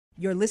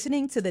You're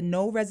listening to the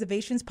No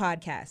Reservations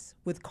podcast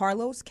with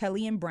Carlos,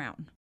 Kelly, and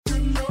Brown.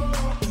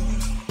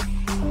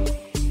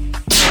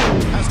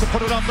 Has to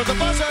put it up for the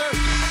buzzer.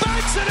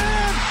 Banks it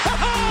in.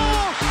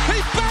 Oh,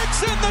 he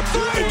banks in the three.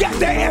 You ain't got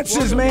the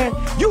answers, man.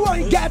 You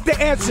ain't got the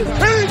answers.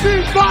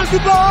 Anything's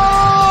possible.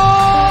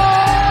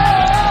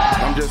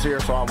 I'm just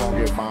here so I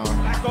won't get fined.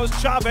 Back goes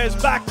Chavez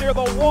back near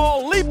the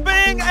wall,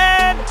 leaping,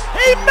 and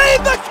he made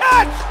the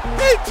catch.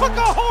 He took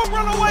a home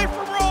run away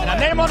from Rome. And a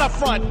name on the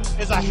front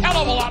is a hell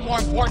of a lot more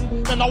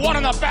important than the one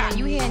on the back.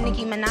 You hear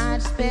Nicki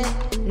Minaj spit?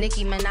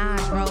 Nicki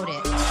Minaj wrote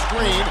it.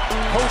 Screen,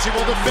 Coaching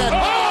will defend.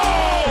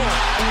 Oh!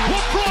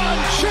 LeBron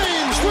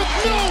James with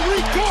no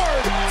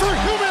regard for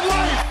human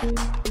life.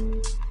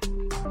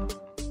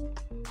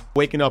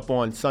 Waking up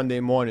on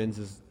Sunday mornings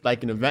is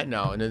like an event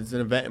now, and it's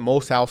an event in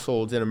most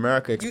households in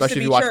America, especially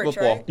if you watch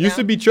football. Right? Used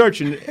to be church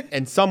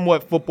and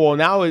somewhat football.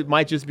 Now it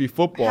might just be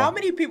football. How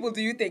many people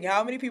do you think?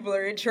 How many people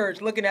are in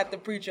church looking at the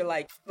preacher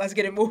like, let's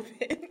get it moving?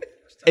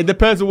 It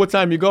depends on what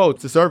time you go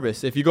to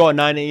service. If you go at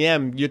 9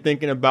 a.m., you're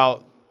thinking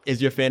about, is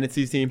your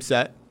fantasy team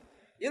set?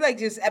 You're like,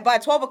 just by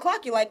 12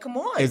 o'clock, you're like, come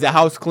on. Is the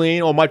house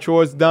clean? All my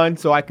chores done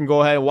so I can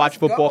go ahead and watch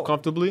football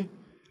comfortably?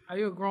 Are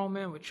you a grown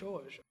man with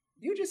chores?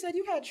 You just said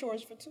you had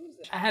chores for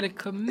Tuesday. I had a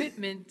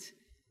commitment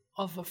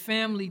of a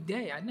family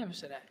day. I never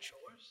said I had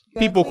chores.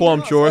 People call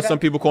them chores. Some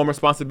people call them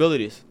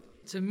responsibilities.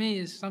 To me,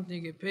 it's something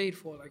you get paid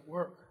for, like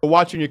work.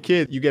 Watching your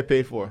kids, you get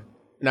paid for.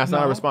 And that's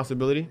not a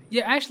responsibility?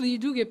 Yeah, actually, you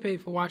do get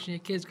paid for watching your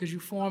kids because you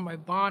form a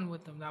bond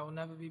with them that will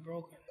never be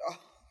broken. Oh.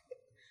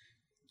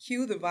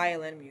 Cue the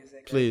violin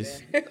music.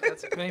 Please. Right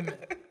that's a payment.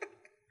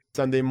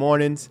 Sunday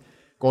mornings,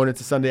 going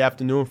into Sunday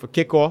afternoon for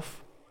kickoff.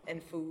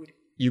 And food.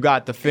 You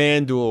got the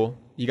FanDuel,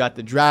 you got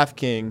the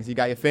DraftKings, you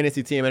got your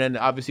fantasy team, and then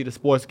obviously the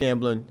sports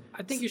gambling.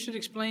 I think you should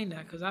explain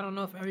that because I don't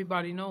know if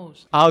everybody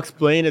knows. I'll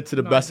explain it to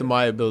the best of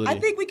my ability. I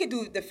think we could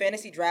do the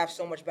fantasy draft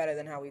so much better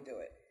than how we do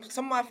it.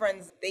 Some of my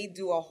friends, they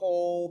do a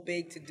whole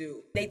big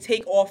to-do. They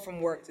take off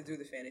from work to do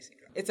the fantasy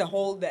draft. It's a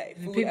whole day,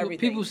 food,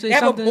 everything. People say they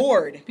have something, a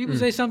board. People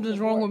say something's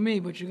wrong with me,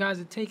 but you guys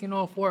are taking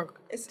off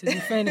work to do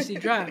fantasy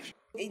drafts.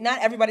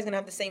 Not everybody's going to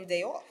have the same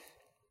day off.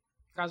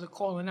 Guys are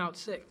calling out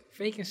sick,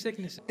 faking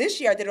sickness.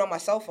 This year I did it on my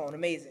cell phone.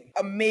 Amazing.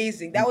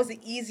 Amazing. That was the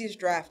easiest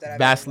draft that I've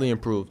vastly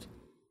improved.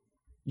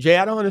 Jay,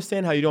 I don't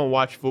understand how you don't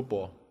watch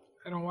football.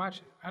 I don't watch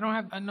it. I don't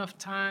have enough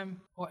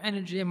time or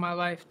energy in my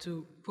life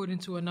to put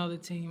into another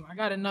team. I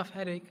got enough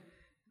headache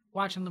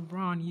watching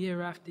LeBron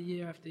year after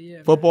year after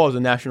year. Football is a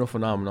national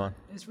phenomenon.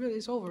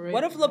 It's overrated.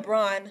 What if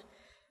LeBron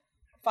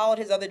followed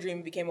his other dream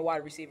and became a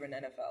wide receiver in the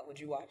NFL? Would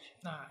you watch?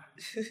 Nah.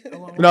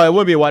 No, it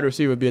wouldn't be a wide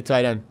receiver. It would be a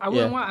tight end. I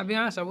wouldn't watch. I'll be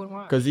honest, I wouldn't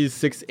watch. Because he's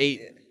 6'8",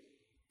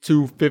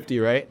 250,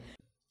 right?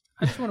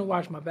 I just want to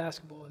watch my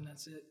basketball, and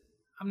that's it.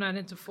 I'm not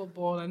into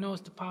football. I know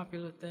it's the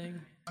popular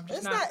thing.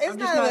 It's not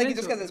like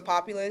just because it's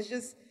popular. It's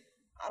just,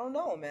 I don't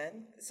know,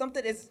 man.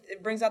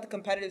 It brings out the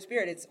competitive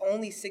spirit. It's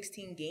only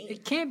 16 games.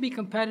 It can't be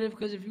competitive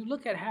because if you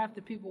look at half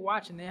the people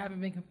watching, they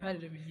haven't been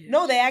competitive in years.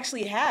 No, they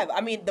actually have.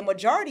 I mean, the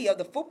majority of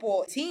the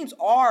football teams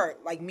are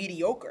like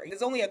mediocre.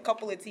 There's only a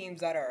couple of teams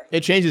that are.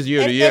 It changes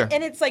year to year.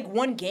 And it's like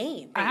one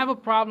game. I have a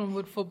problem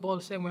with football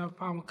the same way I have a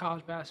problem with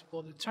college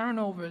basketball. The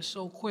turnover is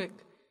so quick.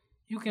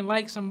 You can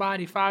like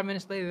somebody 5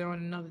 minutes later, they're on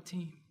another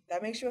team.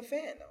 That makes you a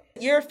fan, though.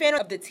 You're a fan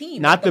of the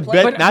team. Not the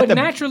player. But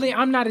naturally,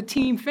 I'm not a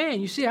team fan.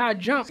 You see how I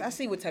jump. I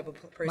see what type of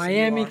person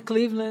Miami, you are.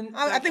 Cleveland.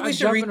 I think we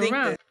should rethink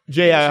this.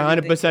 Jay, I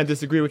 100%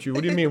 disagree with you.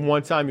 What do you mean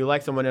one time you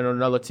like someone on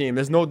another team?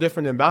 It's no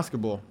different than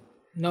basketball.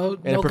 No,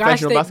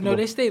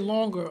 they stay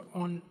longer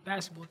on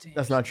basketball teams.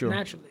 That's not true.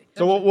 Naturally.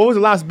 So what was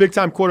the last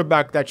big-time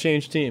quarterback that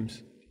changed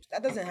teams?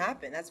 That doesn't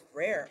happen. That's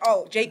rare.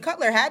 Oh, Jay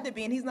Cutler had to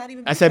be, and he's not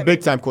even. I said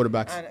big-time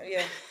quarterbacks. I know,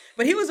 yeah.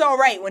 But he was all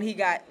right when he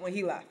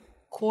left.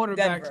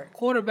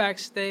 Quarterbacks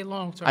stay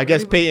long term. I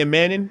guess Peyton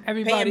Manning.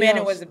 Peyton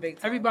Manning was a big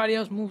time. Everybody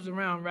else moves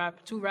around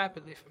too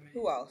rapidly for me.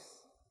 Who else?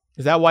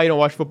 Is that why you don't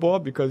watch football?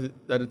 Because of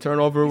the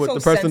turnover with the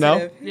personnel?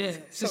 Sensitive. Yeah,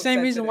 it's the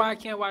same reason why I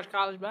can't watch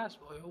college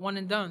basketball. One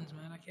and dones,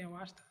 man. I can't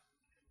watch that.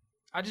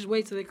 I just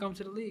wait till they come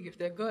to the league. If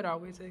they're good,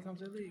 I'll wait till they come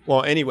to the league.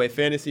 Well, anyway,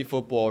 fantasy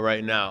football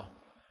right now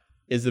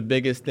is the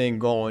biggest thing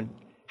going.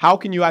 How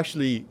can you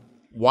actually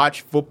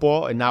watch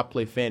football and not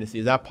play fantasy?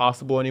 Is that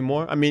possible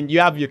anymore? I mean, you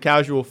have your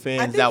casual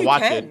fans that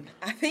watch it.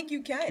 I think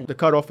you can. The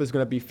cutoff is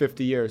going to be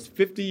 50 years.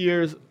 50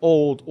 years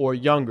old or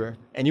younger,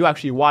 and you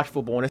actually watch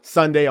football. And it's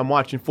Sunday, I'm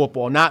watching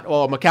football. Not,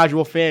 I'm a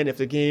casual fan. If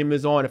the game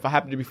is on, if I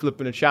happen to be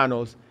flipping the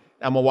channels,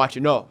 I'm going to watch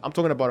it. No, I'm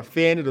talking about a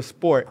fan of the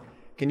sport.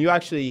 Can you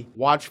actually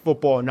watch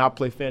football and not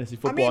play fantasy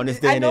football in this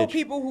day and age? I know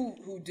people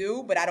who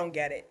do, but I don't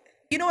get it.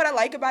 You know what I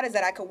like about it is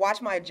that I could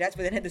watch my Jets,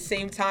 but then at the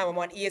same time, I'm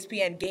on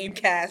ESPN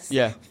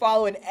Gamecast,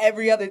 following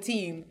every other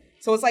team.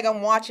 So it's like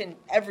I'm watching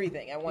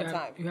everything at one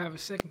time. You have a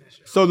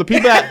sickness. So the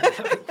people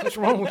that... What's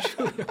wrong with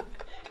you?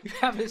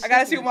 I got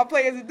to see what my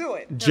players are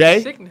doing.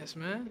 Jay, sickness,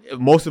 man.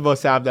 Most of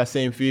us have that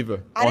same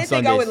fever. I didn't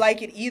think I would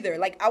like it either.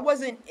 Like, I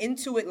wasn't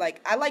into it.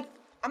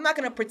 I'm not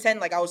going to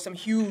pretend like I was some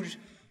huge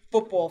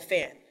football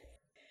fan.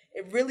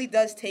 It really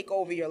does take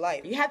over your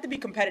life. You have to be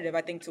competitive,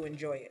 I think, to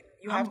enjoy it.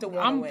 You have to want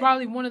to I'm win.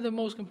 probably one of the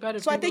most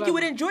competitive. So I think you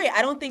would enjoy it.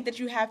 I don't think that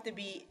you have to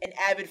be an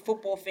avid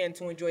football fan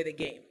to enjoy the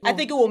game. I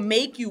think it will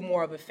make you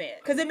more of a fan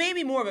because it made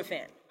me more of a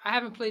fan. I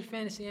haven't played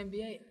fantasy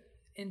NBA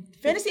in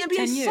fantasy NBA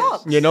 10 years.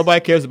 sucks. Yeah, nobody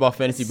cares about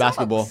fantasy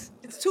basketball.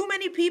 It's too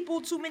many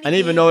people, too many. I didn't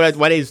even know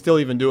why they still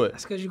even do it.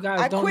 That's because you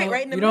guys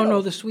don't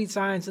know the sweet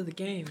science of the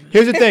game. Man.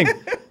 Here's the thing.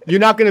 You're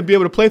not going to be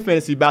able to play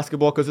fantasy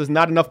basketball because there's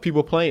not enough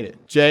people playing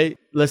it. Jay,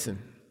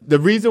 listen. The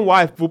reason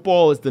why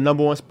football is the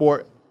number one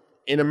sport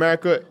in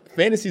America,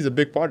 fantasy is a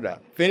big part of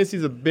that. Fantasy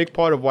is a big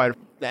part of why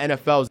the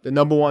NFL is the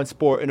number one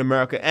sport in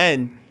America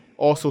and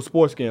also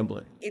sports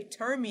gambling. It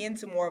turned me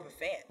into more of a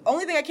fan.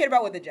 Only thing I cared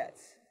about was the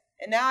Jets.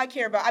 And now I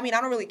care about, I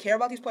don't really care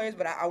about these players,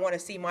 but I want to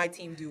see my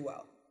team do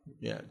well.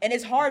 Yeah. And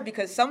it's hard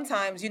because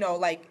sometimes, all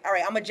right,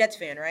 I'm a Jets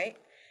fan, right?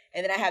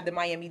 And then I have the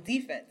Miami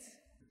defense.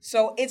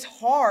 So it's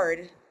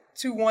hard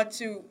to want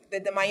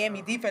the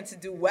Miami defense to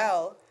do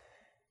well,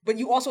 but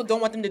you also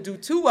don't want them to do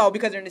too well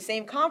because they're in the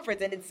same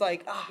conference, and it's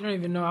like, You don't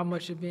even know how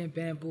much you're being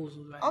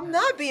bamboozled right now. I'm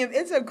not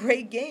it's a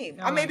great game.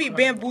 I may be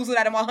bamboozled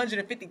out of my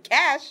 150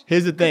 cash.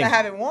 Here's the thing. I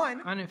haven't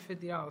won.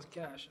 $150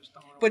 cash.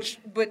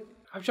 But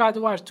I've tried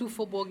to watch 2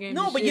 football games.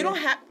 No, but you don't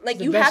have,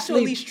 you have to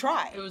at least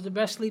try. It was the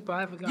best sleep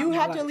I ever got. You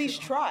have to at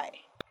least try.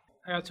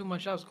 I got too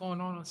much else going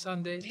on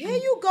Sundays. Here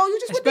you go. You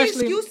just with the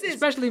excuses.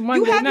 Especially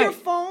Monday night. You have your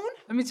phone.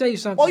 Let me tell you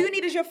something. All you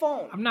need is your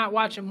phone. I'm not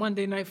watching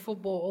Monday Night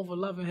Football over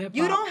Love and Hip Hop.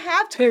 You don't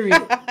have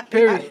to.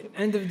 Period.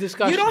 End of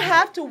discussion. You don't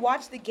have to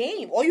watch the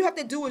game. All you have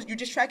to do is you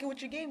just track it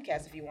with your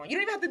Gamecast if you want. You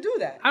don't even have to do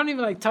that. I don't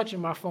even like touching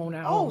my phone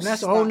at home.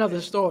 That's a whole nother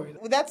story.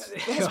 Well, that's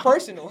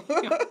personal.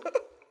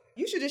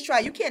 You should just try.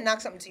 You can't knock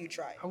something till you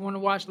try. I want to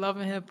watch Love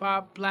and Hip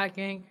Hop, Black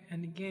Ink,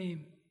 and The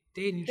Game.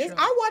 Dating show.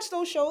 I watch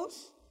those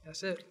shows.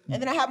 That's it.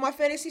 And then I have my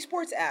fantasy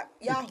sports app,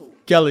 Yahoo.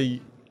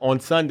 Kelly, on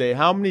Sunday,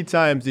 how many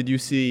times did you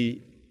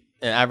see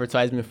an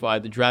advertisement for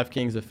the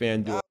DraftKings or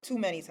FanDuel? Too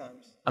many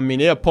times.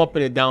 They're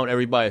pumping it down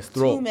everybody's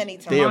throat. Too many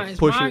times. They are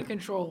pushing. Mind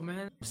control,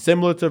 man.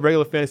 Similar to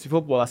regular fantasy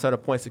football, that's how the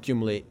points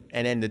accumulate.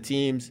 And then the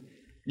teams,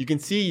 you can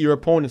see your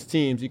opponent's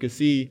teams. You can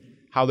see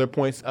how their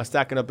points are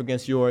stacking up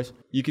against yours.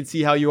 You can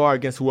see how you are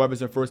against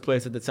whoever's in first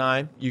place at the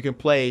time. You can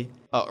play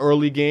an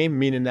early game,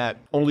 meaning that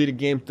only the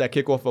games that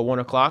kick off at 1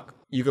 o'clock.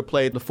 You could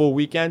play the full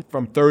weekend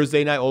from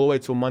Thursday night all the way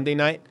to Monday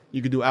night.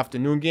 You could do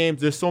afternoon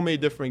games. There's so many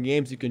different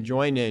games you can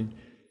join in.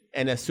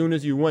 And as soon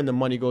as you win, the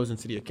money goes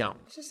into the account.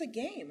 It's just a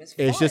game. It's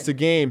fun. It's just a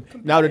game.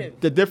 Now,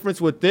 the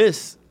difference with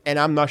this, and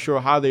I'm not sure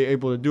how they're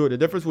able to do it, the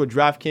difference with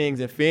DraftKings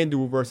and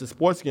FanDuel versus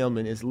sports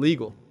gambling is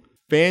legal.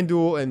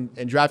 FanDuel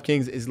and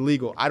DraftKings is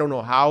legal. I don't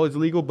know how it's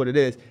legal, but it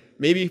is.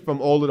 Maybe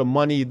from all of the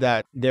money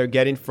that they're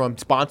getting from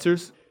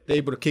sponsors, they're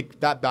able to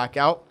kick that back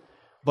out.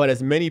 But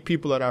as many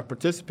people that are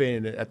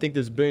participating in it, I think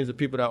there's billions of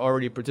people that are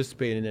already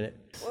participating in it.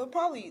 Well,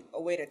 probably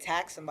a way to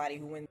tax somebody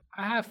who wins.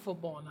 I have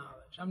football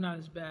knowledge. I'm not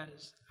as bad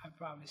as I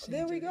probably seem.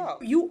 There we go.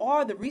 You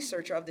are the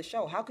researcher of the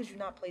show. How could you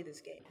not play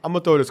this game? I'm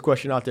going to throw this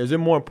question out there. Is it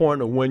more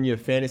important to win your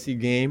fantasy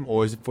game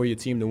or is it for your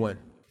team to win?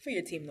 For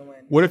your team to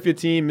win. What if your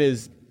team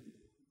is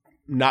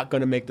not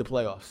going to make the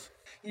playoffs?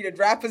 You need a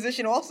draft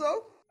position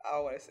also? I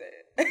don't want to say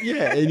it.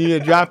 Yeah, and you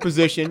need a draft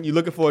position. You're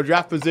looking for a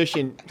draft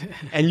position,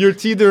 and you're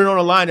teetering on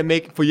a line to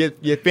make for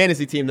your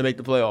fantasy team to make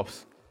the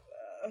playoffs.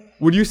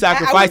 Would you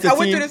sacrifice a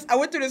team? I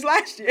went through this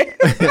last year.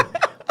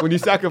 Would you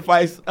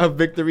sacrifice a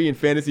victory in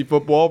fantasy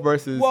football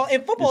versus? Well,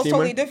 in football, it's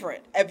totally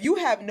different. If you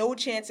have no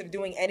chance of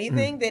doing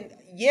anything, then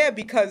yeah,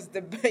 because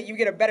you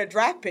get a better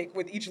draft pick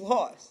with each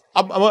loss.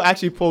 I'm gonna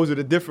actually pose it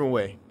a different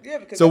way. Yeah,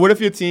 because so what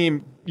if your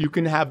team? You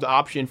can have the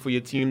option for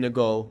your team to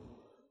go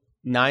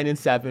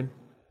 9-7.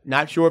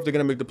 Not sure if they're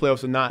going to make the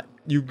playoffs or not.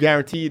 You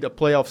guaranteed a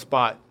playoff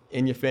spot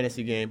in your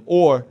fantasy game.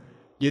 Or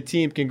your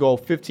team can go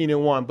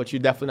 15-1, but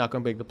you're definitely not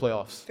going to make the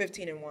playoffs.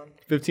 15-1.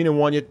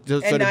 15-1.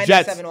 So and the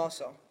Jets. 9-7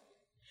 also.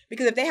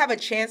 Because if they have a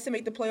chance to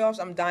make the playoffs,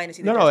 I'm dying to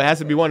see the Jets. No, it has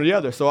to be one or the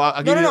other. So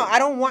I'll give you. No. I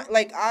don't want,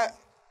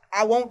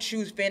 I won't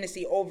choose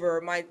fantasy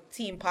over my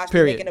team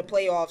possibly making the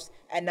playoffs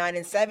at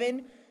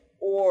 9-7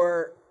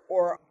 or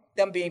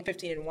them being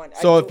 15-1.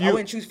 So I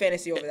wouldn't choose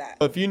fantasy over that.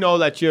 If you know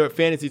that your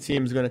fantasy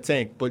team is going to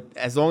tank, but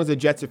as long as the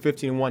Jets are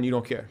 15-1, you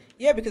don't care.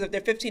 Yeah, because if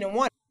they're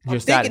 15-1, I'm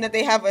thinking that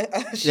they have a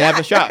shot. They have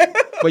a shot.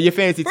 But your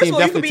fantasy team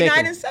definitely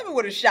tanking. First of all, you could be 9-7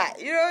 with a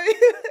shot. You know.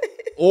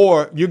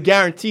 Or you're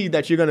guaranteed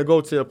that you're going to go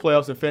to the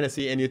playoffs in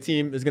fantasy, and your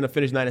team is going to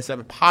finish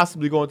 9-7,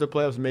 possibly going to the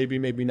playoffs,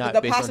 maybe not.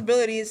 But the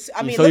possibility is,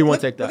 I mean, so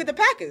look at the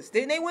Packers.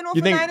 Didn't they win off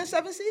a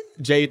 9-7 season?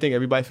 Jay, you think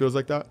everybody feels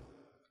like that?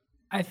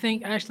 I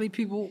think actually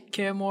people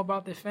care more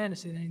about their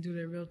fantasy than they do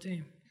their real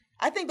team.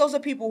 I think those are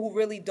people who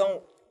really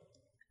don't.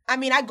 I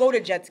mean, I go to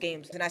Jets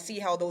games and I see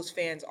how those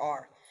fans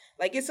are.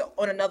 Like, it's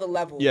on another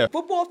level. Yeah.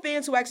 Football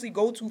fans who actually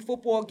go to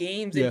football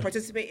games and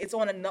participate, it's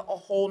on a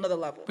whole nother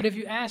level. But if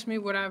you ask me,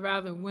 would I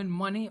rather win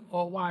money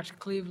or watch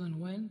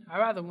Cleveland win? I'd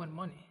rather win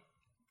money.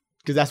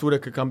 Because that's what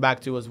it could come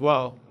back to as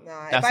well.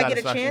 Nah, if I get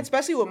a chance,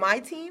 especially with my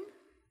team,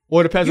 Or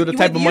it depends on the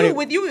type of money.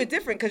 With you, it's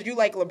different because you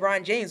like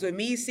LeBron James. With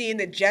me, seeing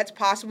the Jets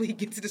possibly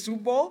get to the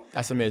Super Bowl.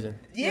 That's amazing.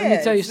 Yeah, Let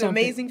me tell you it's an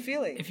something. amazing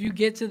feeling. If you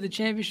get to the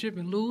championship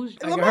and lose,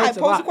 like, LeBron, I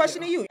pose a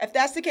question to you. If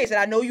that's the case, and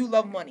I know you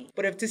love money,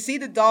 but if to see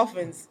the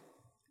Dolphins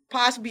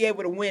possibly be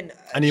able to win.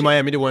 I need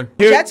Miami to win.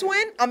 Jets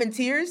win, I'm in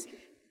tears.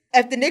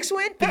 If the Knicks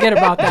win, forget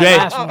about that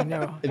last one,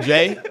 yo.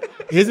 Jay,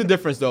 here's the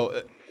difference,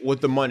 though. With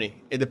the money,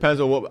 it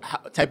depends on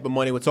what type of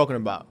money we're talking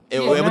about.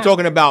 If we're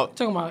talking about,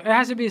 it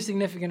has to be a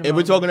significant amount. If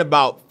we're talking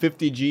about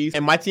 50 G's,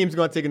 and my team's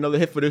gonna take another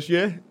hit for this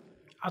year,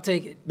 I'll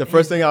take it. The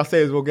first thing I'll say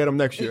is we'll get them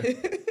next year.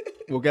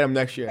 We'll get them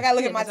next year. I gotta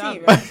look at my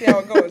team, right? See how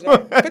it goes.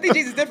 Right? 50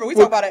 G's is different. We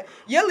talk about it.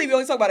 Yearly, we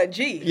only talk about a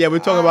G. Yeah, we're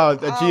talking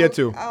about a G or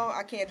two.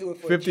 I can't do it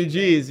for 50 a G. 50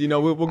 G's, you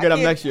know, we'll get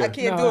them next year. I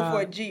can't do it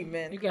for a G,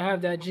 man. You can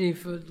have that G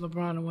for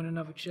LeBron to win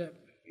another chip.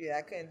 Yeah,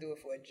 I couldn't do it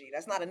for a G.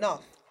 That's not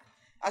enough.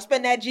 I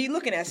spend that G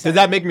looking at something. Does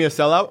that make me a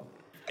sellout?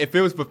 If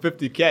it was for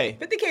 50K.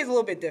 50K is a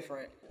little bit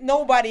different.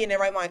 Nobody in their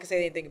right mind can say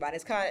anything about it.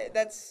 It's kind of,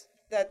 that's,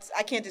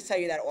 I can't just tell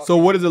you that off. So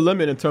what is the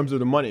limit in terms of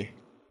the money?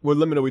 What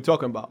limit are we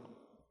talking about?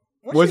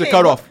 Where's the hitting,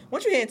 cutoff?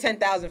 Once you're hitting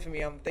 10,000 for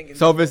me, I'm thinking.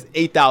 So if it's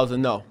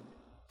 8,000, no.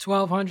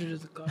 1,200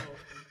 is the cutoff.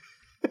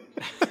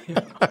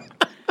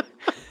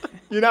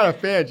 You're not a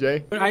fan,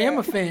 Jay. But I am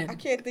a fan. I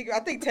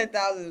think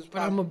 10,000 is probably. But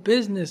I'm a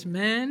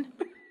businessman.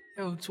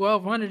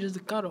 1,200 is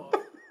the cutoff.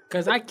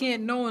 Because I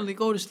can't knowingly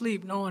go to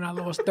sleep knowing I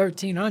lost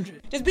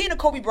 1,300. Just being a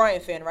Kobe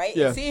Bryant fan, right?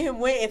 Yeah. Seeing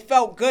him win, it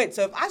felt good.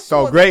 So if I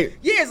saw felt great.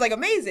 Yeah, it's like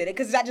amazing.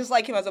 Because I just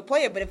like him as a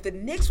player. But if the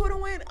Knicks would have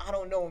win, I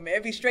don't know, man.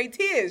 It'd be straight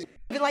tears. It's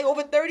been like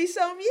over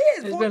 30-some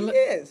years, 40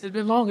 years. It's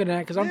been longer than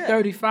that because I'm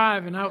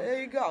 35 and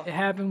there you go. It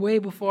happened way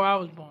before I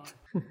was born.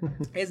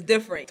 It's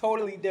different.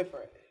 Totally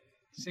different.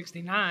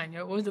 69.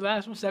 Yo, what was the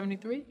last one?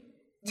 73?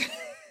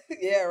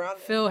 Yeah, around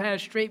there. Phil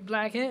had straight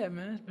black hair,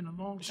 man. It's been a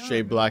long time.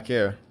 Straight black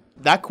hair.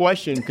 That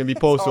question can be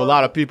posed to a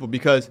lot of people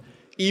because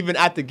even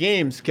at the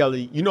games,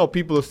 Kelly, you know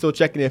people are still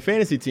checking their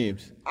fantasy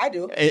teams. I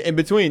do. In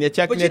between, they're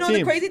checking their teams. But you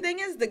know the crazy thing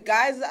is, the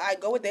guys that I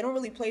go with, they don't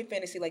really play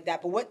fantasy like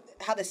that. But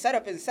how the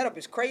setup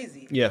is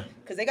crazy. Yeah.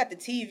 Because they got the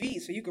TV,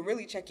 so you can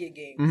really check your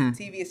games. Mm-hmm.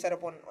 The TV is set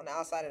up on the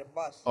outside of the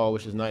bus. Oh,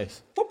 which is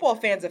nice. Football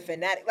fans are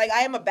fanatic. Like, I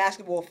am a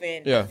basketball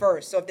fan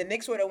first. So if the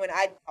Knicks were to win,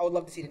 I would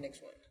love to see the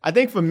Knicks win. I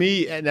think for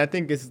me, and I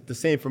think it's the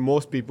same for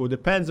most people, it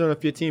depends on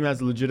if your team has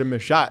a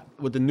legitimate shot.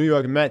 With the New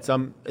York Mets,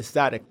 I'm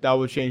ecstatic. That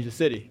would change the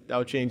city. That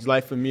would change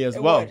life for me as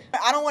well. Would.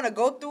 I don't want to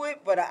go through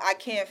it, but I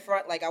can't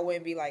front. Like, I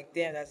wouldn't be like,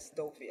 damn, that's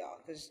dope for y'all.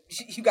 Because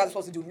you guys are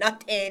supposed to do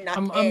nothing.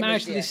 I'm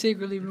actually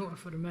secretly rooting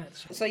for the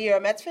Mets. So you're a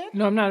Mets fan?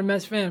 No, I'm not a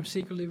Mets fan. I'm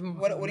secretly rooting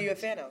for the Mets. What are you a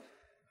fan of?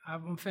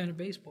 I'm a fan of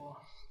baseball.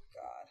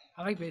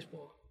 God. I like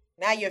baseball.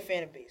 Now you're a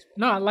fan of baseball.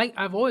 No,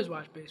 I've always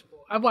watched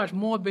baseball. I've watched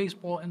more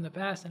baseball in the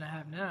past than I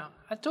have now.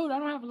 I told you I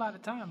don't have a lot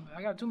of time.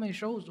 I got too many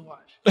shows to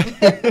watch.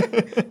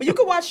 But you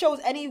can watch shows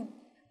any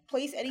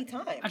place,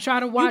 anytime. I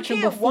try to watch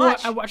them before.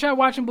 I try to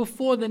watch them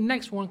before the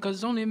next one because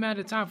it's only a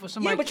matter of time for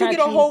somebody. Yeah, but to you catch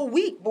get a whole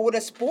week. But with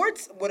a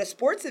sports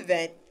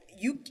event,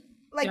 you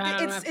like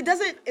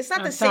it's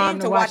not the same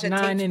to watch a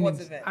team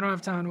sports event. I don't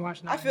have time to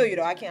watch 9 I feel you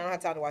though. I don't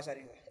have time to watch that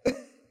either.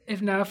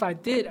 If I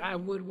did, I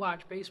would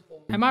watch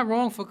baseball. Am I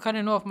wrong for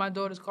cutting off my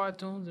daughter's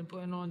cartoons and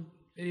putting on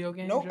video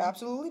games? Nope,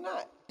 absolutely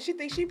not. She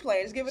thinks she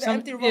plays. Just give her the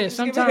empty remote. Yeah,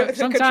 sometimes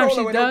she does.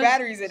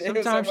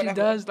 Sometimes she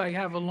does like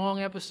have a long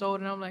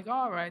episode, and I'm like,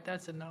 all right,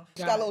 that's enough.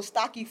 She's got a little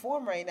stocky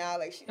form right now.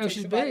 Like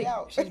she's big.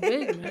 She's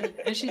big, man,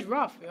 and she's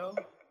rough, yo.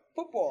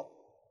 Football.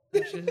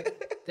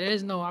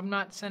 I'm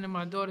not sending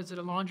my daughter to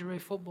the lingerie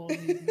football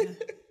league, man.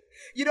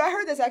 You know, I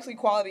heard there's actually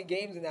quality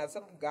games in that.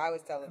 Some guy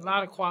was telling me. A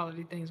lot of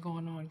quality things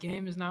going on.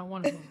 Game is not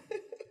one of them.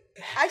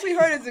 I actually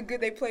heard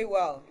they play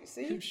well. You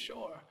see? I'm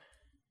sure.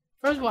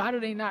 First of all, how do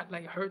they not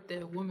like hurt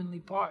their womanly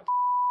parts?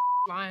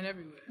 Flying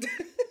everywhere.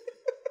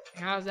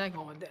 How's that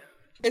going down?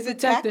 Is it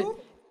tackle?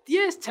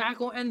 Yes,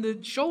 tackle and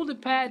the shoulder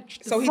pad.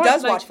 So he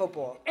does watch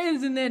football.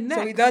 Ends in their neck.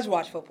 So he does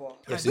watch football.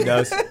 Yes, he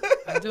does.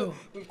 I do.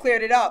 We've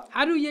cleared it up.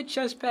 How do your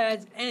chest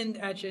pads end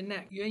at your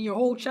neck? And your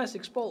whole chest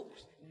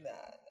exposed?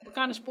 What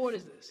kind of sport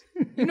is this?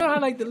 You know how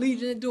like the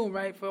Legion are doing,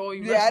 right? For all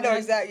you I know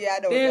exactly. Yeah, I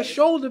know. Their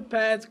shoulder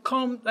pads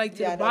come like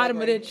to the bottom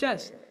of their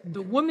chest.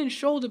 The women's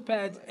shoulder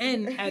pads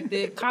end at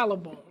their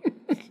collarbone,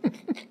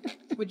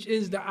 which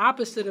is the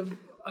opposite of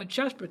a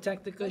chest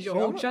protector because your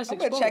whole chest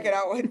exposed. I'm gonna check it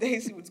out one day,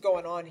 see what's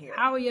going on here.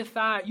 How are your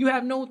thighs? You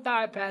have no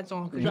thigh pads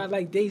on because you're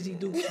like Daisy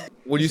Duke.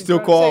 Would you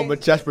still call them a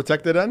chest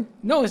protector then?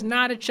 No, it's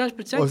not a chest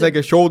protector. Well, it's like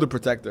a shoulder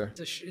protector.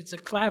 It's a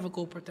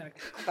clavicle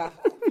protector.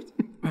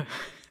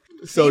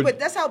 See, but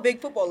that's how big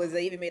football is.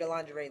 They even made a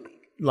lingerie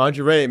league.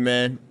 Lingerie,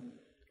 man.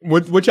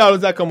 What channel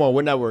does that come on?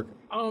 What network?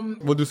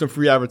 We'll do some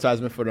free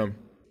advertisement for them.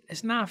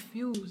 It's not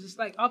Fuse. It's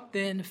like up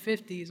there in the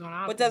 50s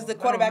on. But does the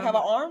quarterback have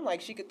an arm? Like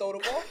she could throw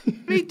the ball?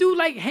 They do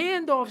like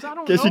handoffs. I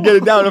don't know. Can she get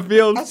it down the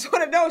field? I just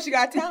want to know if she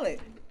got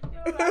talent.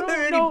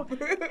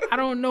 I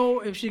don't know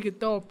if she could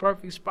throw a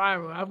perfect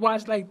spiral. I've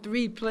watched like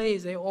 3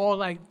 plays. They all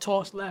like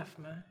toss left,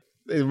 man.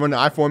 They run the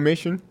I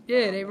formation?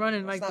 Yeah, they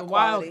running like the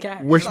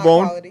Wildcat.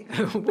 Wishbone?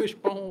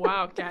 Wishbone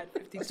Wildcat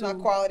 52. It's not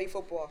quality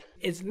football.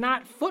 It's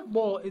not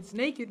football. It's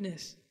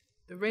nakedness.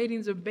 The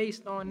ratings are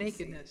based on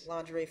nakedness.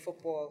 Lingerie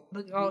football.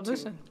 Look,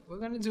 listen, we're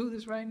gonna do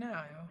this right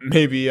now, yo.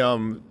 Maybe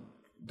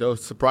they'll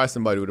surprise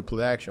somebody with a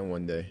play action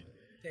one day.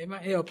 They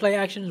might, play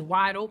action is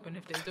wide open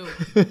if they do.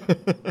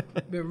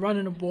 Been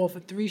running the ball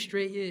for 3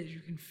 straight years. You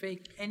can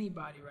fake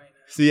anybody right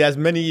now. See, as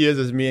many years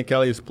as me and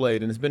Kelly has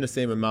played, and it's been the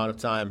same amount of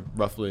time,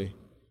 roughly,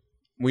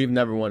 we've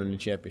never won any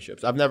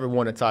championships. I've never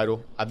won a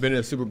title. I've been in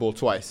the Super Bowl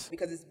twice.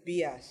 Because it's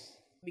BS.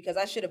 Because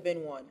I should have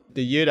been one.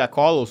 The year that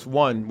Carlos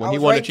won, when he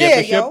won the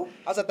championship. There, yo.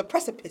 I was at the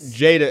precipice.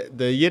 Jada,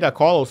 the year that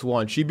Carlos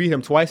won, she beat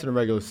him twice in the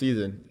regular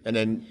season. And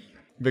then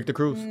Victor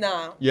Cruz.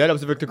 Nah. Yeah, that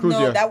was the Victor Cruz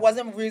year. No, that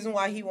wasn't the reason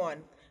why he won.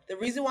 The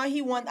reason why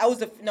he won, I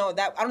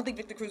don't think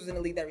Victor Cruz was in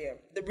the league that year.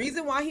 The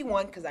reason why he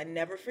won, because I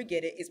never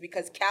forget it, is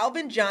because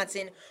Calvin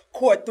Johnson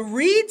caught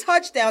 3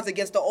 touchdowns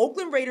against the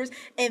Oakland Raiders,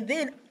 and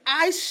then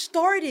I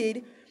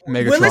started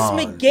Willis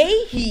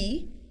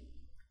McGahee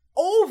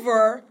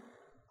over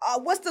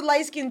what's the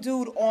light-skinned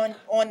dude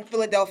on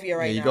Philadelphia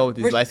right now? There you go with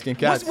these light-skinned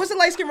cats. What's the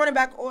light-skinned running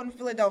back on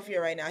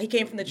Philadelphia right now? He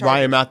came from the Chargers.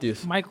 Ryan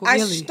Matthews. Michael I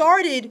Ealy.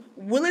 started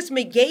Willis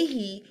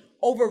McGahee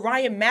over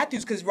Ryan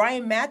Matthews because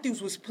Ryan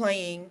Matthews was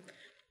playing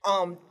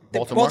the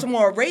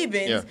Baltimore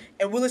Ravens,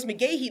 and Willis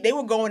McGahee, they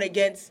were going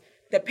against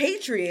the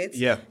Patriots.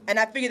 Yeah. And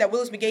I figured that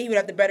Willis McGahee would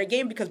have the better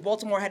game because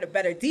Baltimore had a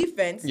better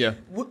defense. Yeah.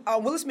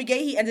 Willis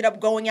McGahee ended up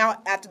going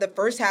out after the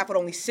first half with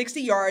only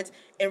 60 yards,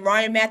 and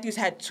Ryan Matthews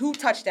had 2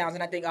 touchdowns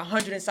and I think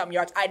 100 and something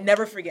yards. I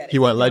never forget it. He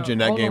went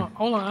legend that game.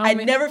 Hold on. I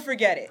never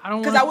forget it.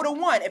 Because I would have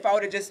won if I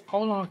would have just...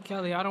 Hold on,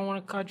 Kelly. I don't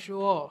want to cut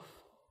you off.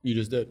 You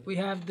just did. We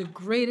have the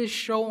greatest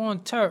show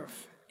on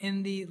turf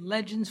in the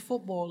Legends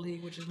Football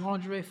League, which is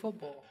lingerie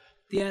football.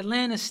 The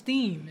Atlanta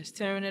Steam is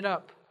tearing it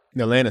up.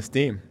 The Atlanta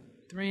Steam.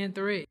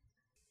 3-3.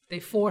 They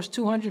forced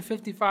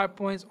 255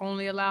 points,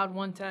 only allowed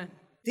 110.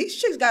 These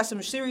chicks got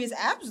some serious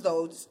abs,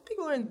 though. These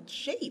people are in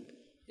shape.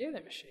 Yeah,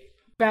 they're in shape.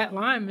 Fat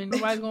linemen,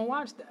 nobody's going to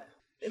watch that.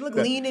 They look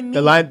lean and mean.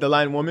 The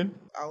line woman?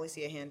 I only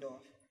see a handoff.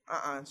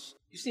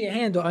 You see a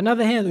handle,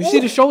 another handle. You see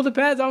the shoulder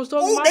pads I was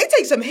talking about? They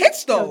take some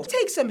hits, though.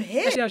 Take some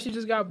hits. See how she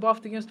just got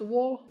buffed against the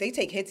wall? They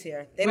take hits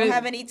here. They don't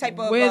have any type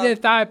of where their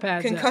thigh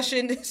pads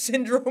concussion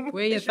syndrome.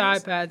 Where your thigh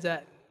pads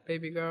at,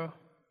 baby girl?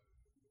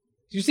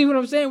 You see what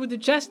I'm saying with the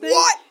chest thing?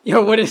 What?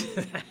 Yo, what is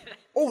that?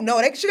 Oh,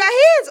 no, she got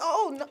hands.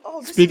 Oh, no.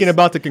 Oh, Speaking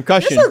about the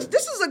concussion.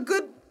 This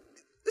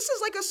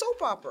is like a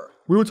soap opera.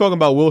 We were talking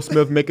about Will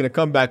Smith making a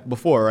comeback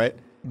before, right?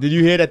 Did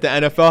you hear that the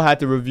NFL had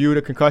to review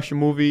the concussion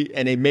movie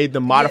and they made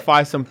them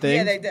modify some things?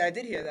 Yeah, they did. I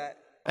did hear that.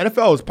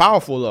 NFL is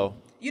powerful, though.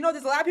 You know,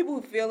 there's a lot of people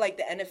who feel like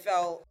the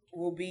NFL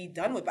will be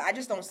done with, but I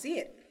just don't see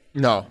it.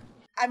 No.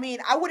 I mean,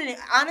 I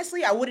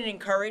wouldn't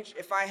encourage,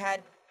 if I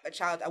had a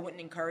child, I wouldn't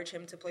encourage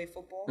him to play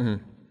football.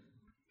 Mm-hmm.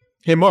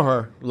 Him or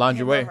her,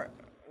 lingerie.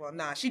 Well,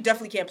 nah, she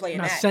definitely can't play in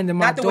I'm not that. sending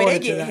my Not the way they daughter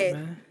to get that, hit.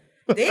 man.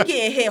 They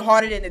getting hit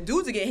harder than the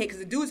dudes are getting hit because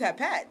the dudes have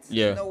pads.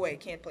 Yeah. No way,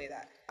 can't play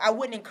that. I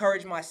wouldn't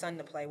encourage my son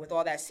to play with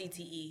all that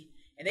CTE.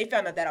 And they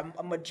found out that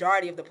a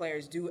majority of the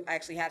players do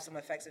actually have some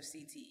effects of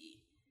CTE.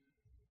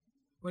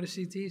 What does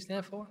CTE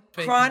stand for?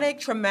 Chronic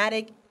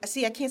traumatic.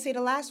 See, I can't say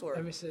the last word.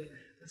 Let me see.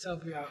 Let's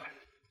help you out.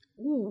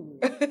 Ooh.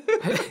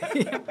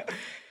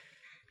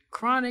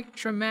 Chronic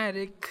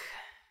traumatic.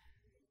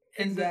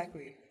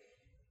 Exactly.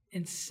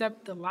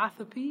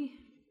 Encephalopathy?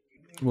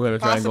 We're going to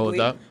try and go with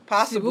that.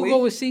 Possibly. We'll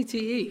go with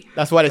CTE.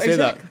 That's why they say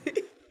that. That's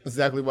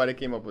exactly why they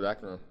came up with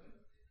that acronym.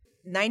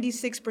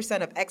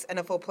 96% of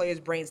ex-NFL players'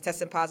 brains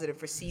testing positive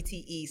for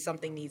CTE.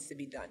 Something needs to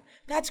be done.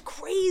 That's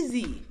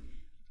crazy.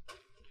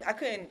 I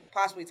couldn't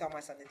possibly tell my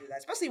son to do that,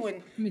 especially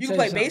when you can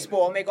play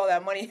baseball and make all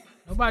that money.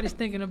 Nobody's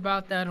thinking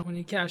about that when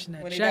you're cashing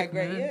that check,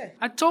 great, man. yeah.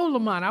 I told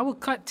Lamont I would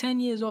cut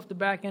 10 years off the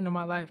back end of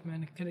my life,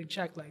 man, to get a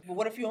check like that. But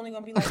what if you're only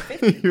going to be like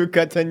 50? You would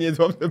cut 10 years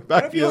off the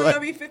back of your life.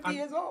 What if you're only going to be 50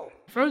 years old?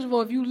 First of all,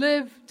 if you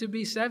live to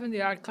be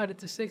 70, I'd cut it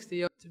to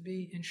 60 to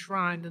be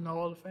enshrined in the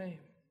Hall of Fame.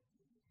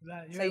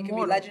 So you can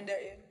be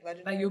legendary?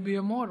 Like you'll be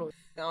immortal.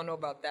 I don't know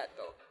about that,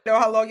 though. You know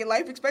how long your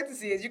life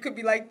expectancy is. You could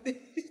be like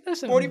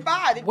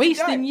 45.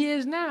 Wasting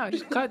years now.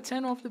 Just cut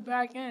 10 off the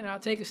back end. I'll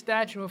take a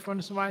statue in front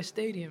of somebody's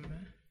stadium,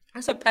 man.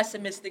 That's a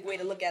pessimistic way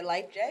to look at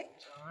life, Jay.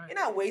 Right. You're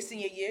not wasting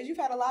your years. You've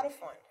had a lot of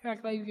fun. You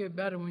act like you get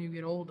better when you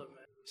get older,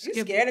 man.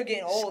 You're scared of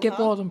getting old, Skip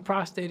all them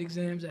prostate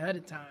exams ahead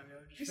of time, yo.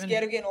 You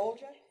scared of getting old,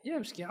 Jay? Yeah,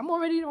 I'm scared. I'm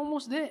already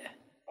almost there.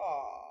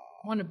 Oh.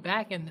 I'm on the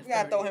back end. You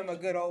gotta throw him a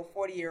good old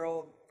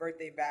 40-year-old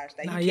birthday bash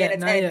that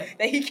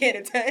he can't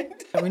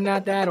attend. We're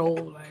not that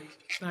old. Like,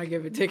 it's not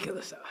get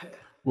ridiculous out here.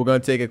 We're gonna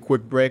take a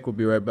quick break. We'll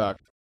be right back.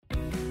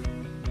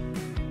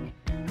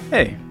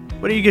 Hey,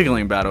 what are you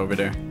giggling about over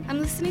there? I'm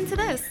listening to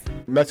this.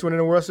 Mets winning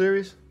the World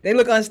Series? They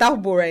look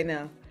unstoppable right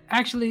now.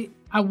 Actually,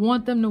 I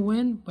want them to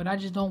win, but I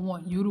just don't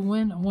want you to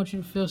win. I want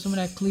you to feel some of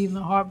that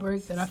Cleveland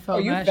heartbreak that I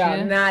felt last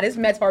year. Nah, this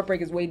Mets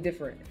heartbreak is way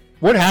different.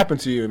 What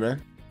happened to you,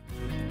 man?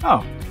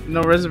 Oh,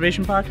 no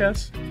reservation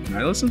podcast? Can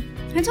I listen?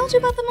 I told you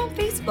about them on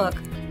Facebook.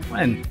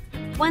 When?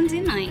 When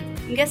didn't I?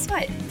 And guess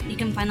what? You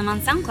can find them on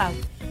SoundCloud.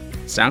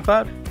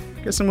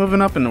 SoundCloud? Guess I'm moving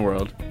up in the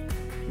world.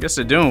 Guess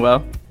they're doing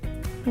well.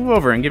 Move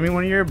over and give me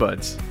one of your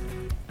earbuds.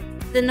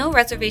 The No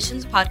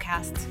Reservations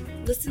Podcast.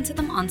 Listen to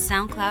them on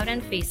SoundCloud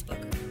and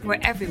Facebook, where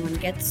everyone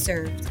gets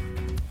served.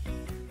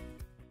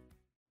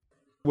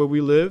 Where we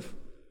live,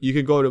 you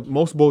can go to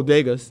most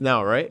bodegas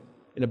now, right?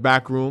 In the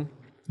back room,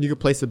 you can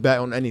place a bet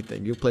on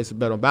anything. You can place a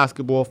bet on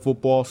basketball,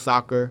 football,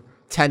 soccer,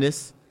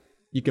 tennis.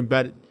 You can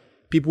bet.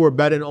 People were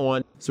betting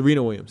on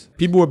Serena Williams.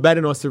 People were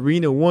betting on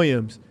Serena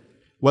Williams,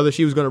 whether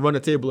she was going to run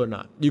the table or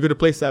not. You could have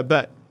placed that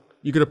bet.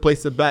 You could have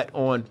placed a bet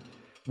on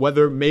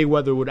whether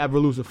Mayweather would ever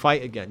lose a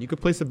fight again. You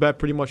could place a bet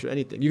pretty much on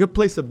anything. You could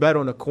place a bet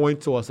on a coin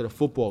toss at a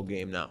football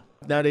game now.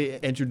 Now they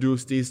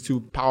introduced these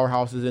two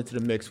powerhouses into the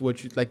mix,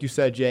 which, like you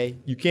said, Jay,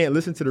 you can't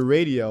listen to the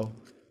radio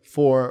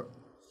for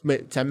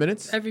 10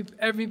 minutes? Every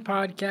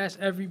podcast,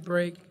 every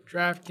break,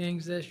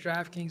 DraftKings this,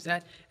 DraftKings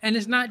that. And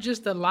it's not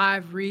just a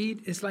live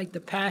read. It's like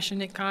the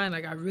passionate kind,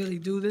 like I really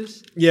do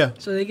this. Yeah.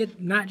 So they get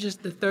not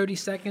just the 30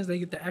 seconds, they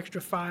get the extra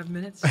 5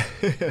 minutes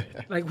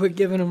like we're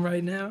giving them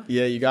right now.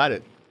 Yeah, you got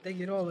it. They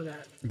get all of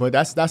that. But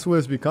that's what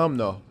it's become,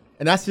 though.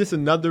 And that's just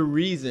another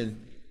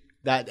reason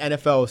that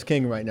NFL is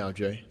king right now,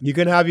 Jay. You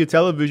can have your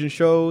television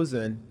shows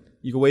and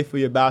you can wait for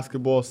your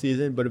basketball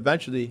season, but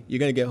eventually you're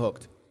going to get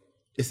hooked.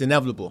 It's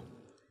inevitable.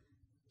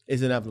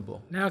 It's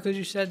inevitable. Now, because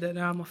you said that,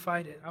 now I'm going to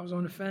fight it. I was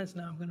on the fence,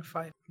 now I'm going to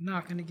fight it. I'm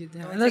not going to get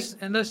down.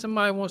 Unless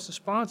somebody wants to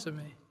sponsor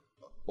me.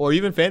 Or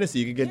even fantasy.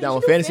 You can get down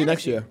with fantasy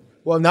next year.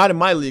 Well, not in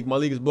my league. My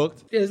league is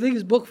booked. Yeah, this league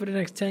is booked for the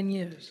next 10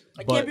 years.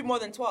 It can't be more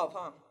than 12,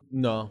 huh?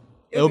 No.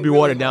 It'll be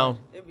watered down.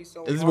 It'll be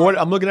so hard.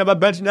 I'm looking at my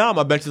bench now.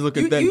 My bench is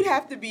looking thin. You'd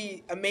have to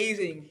be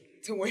amazing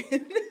to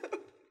win.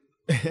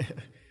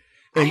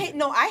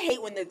 I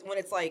hate when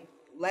it's like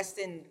less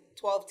than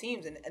 12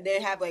 teams and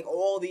they have like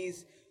all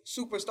these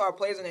superstar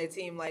players on their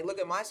team. Like, look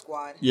at my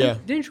squad. Yeah.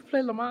 Didn't you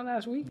play Lamont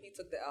last week? He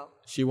took the L.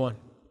 She won.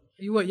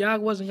 Y'all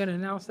wasn't going to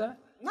announce that?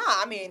 Nah,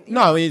 I mean...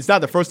 it's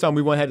not the first time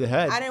we went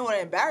head-to-head. I didn't want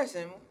to embarrass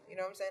him, you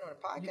know what I'm saying, on a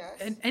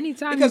podcast. And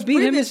anytime you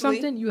beat him in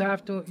something, you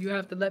have to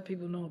let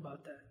people know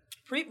about that.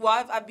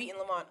 I've beaten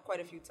Lamont quite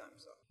a few times,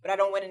 so. But I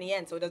don't win in the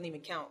end, so it doesn't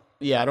even count.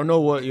 Yeah, I don't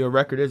know what your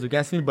record is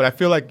against me, but I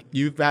feel like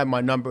you've had my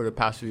number the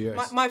past few years.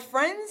 My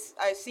friends,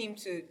 I seem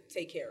to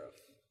take care of.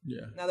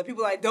 Yeah. Now, the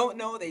people I don't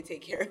know, they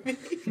take care of me.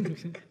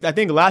 I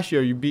think last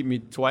year you beat me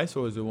twice,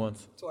 or was it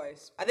once?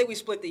 Twice. I think we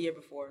split the year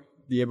before.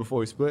 The year before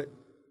we split?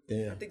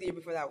 Damn. I think the year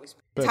before that we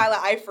split. Tyler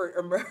Eifert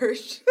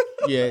emerged.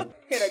 Yeah.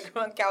 Hit a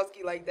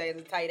Gronkowski like that as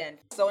a tight end.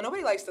 So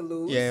nobody likes to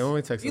lose. Yeah, nobody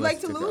likes to lose. You like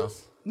to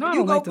lose? No, I you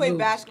don't go like to play lose.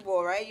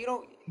 basketball, right? You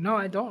don't. No,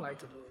 I don't like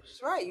to lose.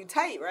 That's right. You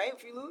tight, right?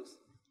 If you lose.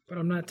 But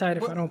I'm not tight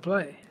if I don't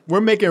play.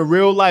 We're making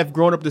real life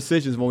grown up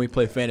decisions when we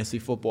play fantasy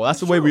football. That's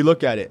the way we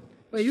look at it.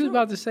 Wait, you was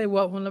about to say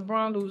what? When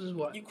LeBron loses,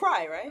 what? You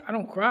cry, right? I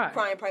don't cry. You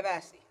cry in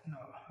privacy. No,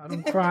 I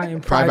don't cry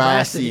in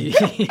privacy.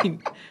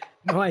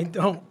 No, I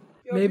don't.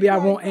 Maybe I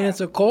won't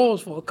answer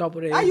calls for a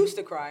couple days. I used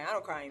to cry. I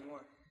don't cry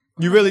anymore.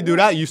 You really do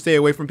that? You stay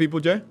away from people,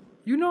 Jay?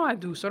 You know I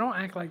do, so don't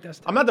act like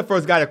that's... I'm not the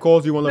first guy that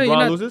calls you when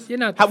LeBron loses. You're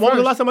not When was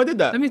the last time I did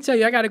that? Let me tell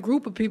you, I got a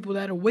group of people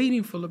that are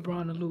waiting for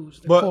LeBron to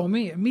lose. They call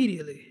me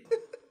immediately.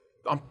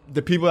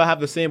 The people that have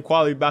the same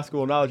quality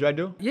basketball knowledge I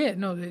do? Yeah,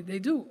 no, they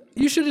do.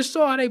 You should have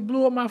saw how they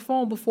blew up my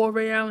phone before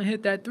Ray Allen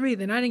hit that 3.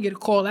 Then I didn't get a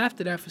call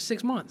after that for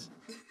 6 months.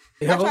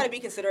 I try to be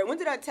considerate. When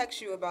did I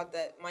text you about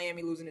that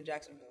Miami losing to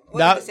Jacksonville?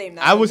 Was it the same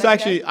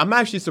night? I'm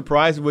actually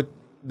surprised with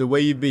the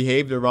way you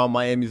behaved around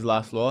Miami's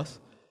last loss.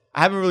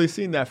 I haven't really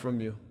seen that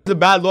from you. It's a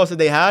bad loss that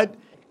they had.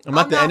 I'm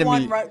not the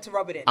enemy. One to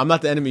rub it in. I'm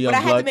not the enemy, young But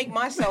I had blood. to make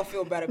myself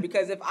feel better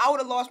because if I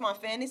would have lost my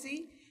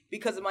fantasy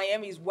because of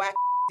Miami's whack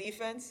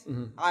defense,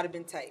 I'd have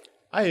been tight.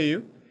 I hear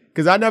you.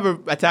 Because I never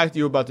attacked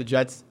you about the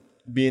Jets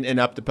being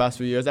inept the past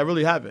few years. I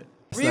really haven't.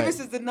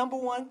 Revis is the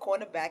 #1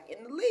 cornerback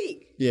in the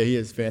league. Yeah, he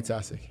is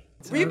fantastic.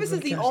 Revis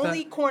is the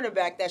only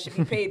cornerback that should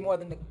be paid more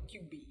than the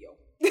QB, yo.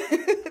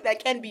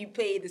 That can be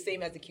paid the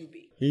same as the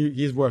QB.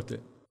 He's worth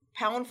it.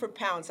 Pound for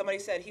pound. Somebody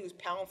said he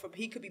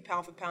could be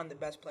pound for pound the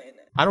best player in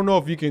that. I don't know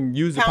if you can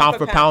use the pound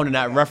for pound in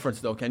that reference,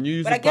 though. Can you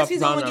use But the I guess pound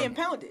he's for only pound? getting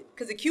pounded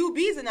because the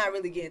QBs are not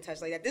really getting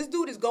touched like that. This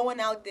dude is going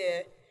out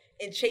there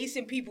and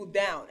chasing people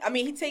down. I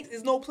mean,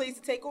 there's no place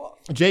to take off.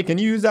 Jay, can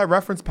you use that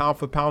reference, pound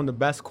for pound, the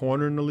best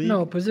corner in the league?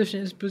 No, position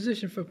is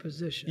position for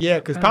position. Yeah,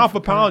 because pound for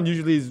pound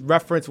usually is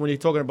referenced when you're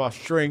talking about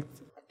strength.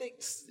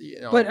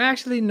 But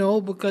actually, no,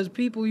 because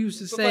people used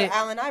to say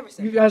Allen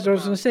Iverson. You guys were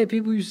going to say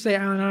people used to say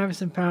Allen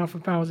Iverson pound for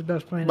pound was the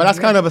best player. But that's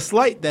kind of a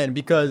slight then,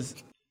 because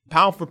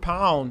pound for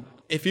pound,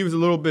 if he was a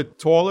little bit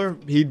taller,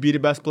 he'd be the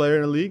best player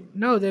in the league.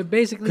 No, they're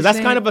basically because that's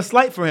kind of a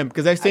slight for him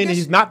because they're saying that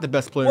he's not the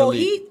best player in the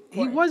league.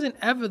 He wasn't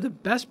ever the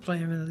best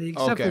player in the league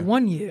except for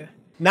 1 year.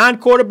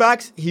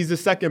 Non-quarterbacks, he's the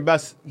second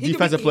best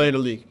defensive player in the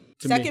league.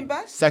 Second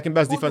best? Second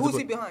best defensive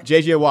player. Who's he behind?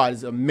 J.J. Watt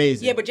is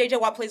amazing. Yeah, but J.J.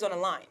 Watt plays on the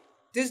line.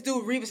 This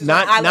dude Revis is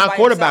not on the island by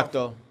quarterback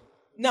himself. though.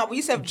 No, but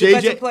you said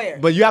defensive player.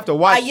 But you have to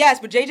watch. Yes,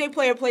 but J.J.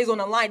 player plays on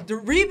the line.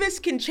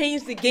 Revis can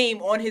change the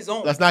game on his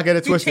own. Let's not get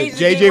it twisted.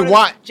 J.J.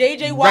 Watt.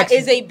 J.J. Watt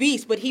is a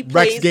beast, but he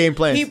plays. game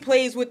plans. He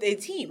plays with a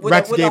team, with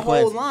a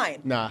whole line.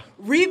 Nah.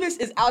 Revis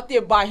is out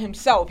there by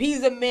himself.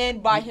 He's a man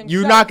by himself.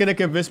 You're not gonna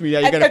convince me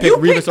that you're gonna pick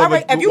Revis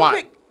over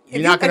Watt.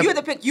 If you had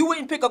to pick, you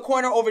wouldn't pick a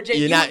corner over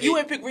JJ. You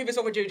wouldn't pick Revis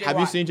over JJ Watt. Have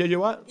you seen JJ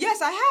Watt?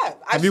 Yes, I have.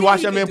 Have you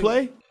watched that man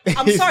play?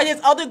 I'm sorry.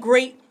 There's other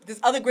great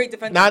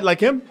defenders. Not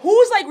like him?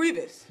 Who's like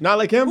Revis? Not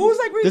like him? Who's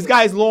like Revis? This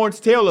guy's Lawrence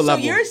Taylor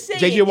level. So you're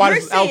saying, JJ Watt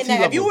is LT that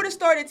level. if you were to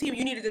start a team,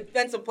 you need a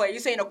defensive player. You're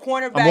saying a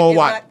cornerback I'm going is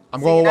Watt. not.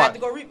 I'm going Watt. I have to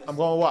go Revis. I'm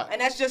going Watt.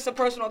 And that's just a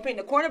personal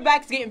opinion. The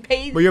cornerback's getting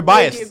paid. But you're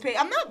biased.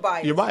 I'm not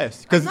biased. You're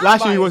biased. Because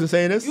last year he wasn't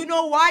saying this. You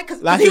know why?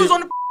 Because Last he year- was on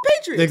the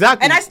Patriots.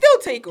 Exactly. And I still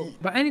take him.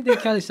 But anything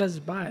Kelly says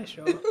is biased,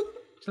 yo.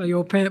 It's like,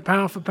 yo,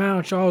 pound for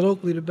pound, Charles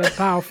Oakley, the best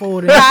power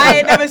forward. I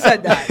ain't never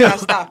said that. Now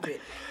stop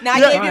it. Now,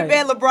 Yeah. I gave you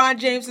bad LeBron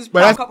James this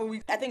past couple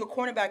weeks. I think a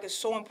cornerback is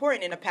so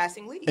important in a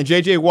passing league. And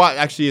JJ Watt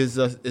actually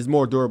is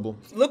more durable.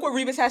 Look what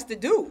Revis has to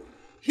do.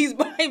 He's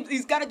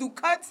got to do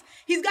cuts.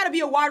 He's got to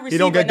be a wide receiver. He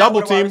don't get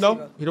double teamed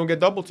though. He don't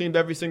get double teamed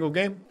every single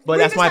game. But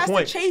that's my point. Revis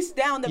has to chase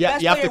down the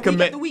best player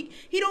week after week.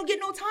 He don't get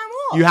no time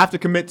off. You have to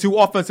commit 2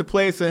 offensive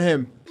plays to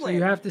him. So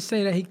you have to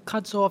say that he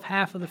cuts off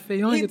half of the field.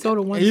 You only can throw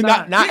to one He's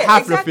side. not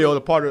half of the field,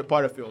 a part of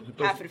the field.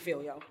 Half of the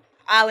field, yo.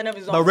 Island of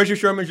his own. But Richard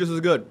Sherman's just as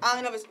good.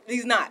 Island of his,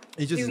 he's not.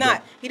 He's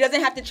not. He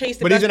doesn't have to chase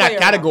the but best player. But he's in that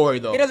category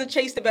around. though. He doesn't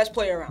chase the best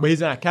player around. But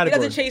he's in that category.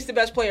 He doesn't chase the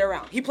best player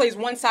around. He plays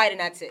one side and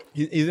that's it.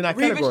 He's in that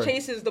Revis category.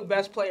 chases the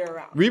best player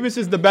around. Revis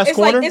is the best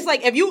corner. It's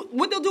like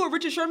what they'll do with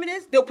Richard Sherman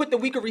is they'll put the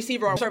weaker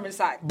receiver on Sherman's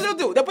side.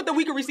 They'll put the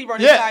weaker receiver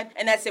on his side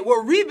and that's it.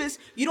 Where Revis,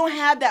 you don't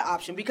have that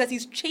option because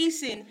he's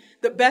chasing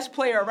the best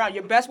player around.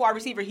 Your best wide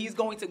receiver, he's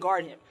going to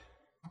guard him.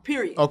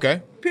 Period.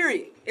 Okay.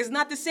 Period. It's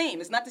not the same.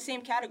 It's not the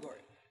same category.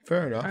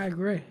 Fair enough. I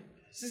agree.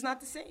 It's just not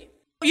the same.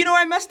 You know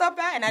where I messed up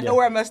at? And I know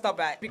where I messed up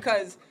at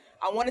because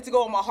I wanted to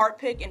go with my heart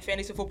pick in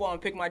fantasy football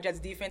and pick my Jets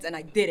defense, and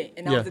I didn't.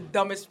 And that was the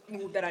dumbest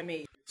move that I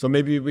made. So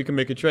maybe we can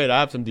make a trade. I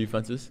have some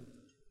defenses.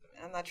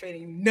 I'm not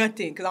trading you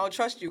nothing because I don't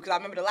trust you. Because I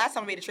remember the last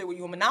time I made a trade with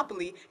you in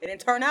Monopoly, it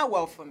didn't turn out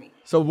well for me.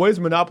 So what does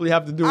Monopoly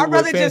have to do with fantasy?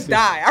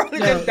 I'd rather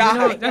just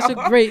die.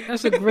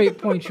 That's a great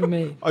point you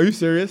made. Are you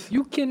serious?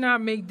 You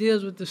cannot make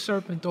deals with the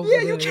serpent over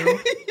there, yo.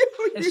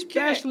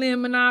 Especially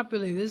in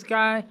Monopoly. This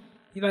guy,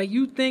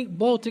 you think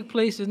Baltic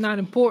Place is not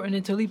important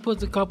until he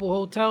puts a couple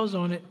hotels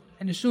on it,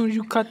 and as soon as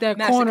you cut that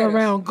corner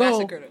around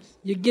gold,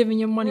 you're giving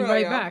your money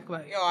back.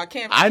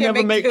 I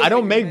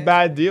don't make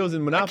bad deals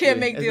in Monopoly. I can't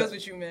make deals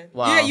with you, man.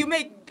 Wow. Yeah, you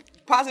make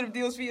positive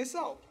deals for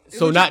yourself.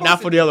 So not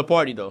for the other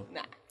party though.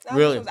 Nah.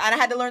 Really? And I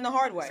had to learn the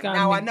hard way.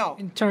 Now I know.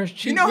 In turns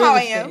cheap you know how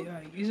I am.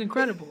 He's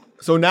incredible.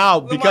 So now,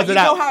 because of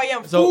that, you know how I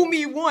am. Fool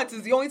me once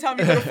is the only time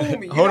you're gonna fool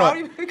me. Hold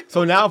on.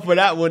 So now for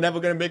that, we're never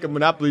gonna make a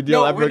Monopoly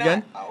deal ever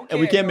again, and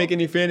we can't make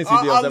any fantasy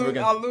deals ever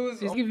again. I'll lose.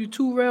 Just give you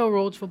 2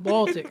 railroads for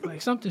Baltic,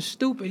 like something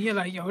stupid. You're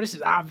like, yo, this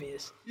is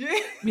obvious. Yeah.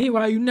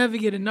 Meanwhile, you never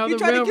get another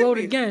railroad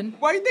again.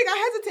 Why do you think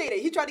I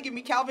hesitated? He tried to give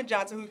me Calvin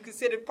Johnson, who's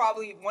considered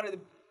probably one of the,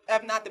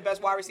 if not the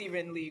best wide receiver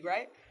in the league,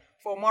 right?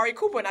 For Amari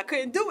Cooper, and I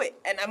couldn't do it.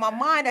 And in my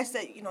mind, I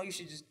said, you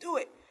should just do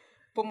it.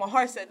 But my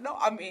heart said no.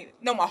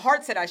 My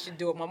heart said I should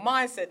do it. My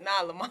mind said,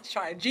 nah, Lamont's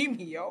trying to G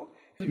me, yo.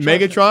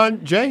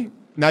 Megatron, Jay?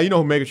 Now you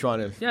know who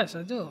Megatron is. Yes,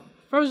 I do.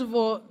 First of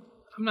all,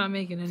 I'm not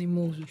making any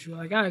moves with you.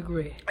 I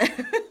agree.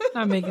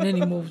 Not making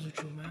any moves with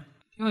you, man.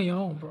 You're on your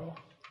own, bro.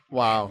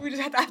 Wow. We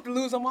just have to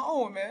lose on my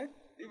own, man.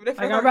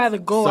 I'd rather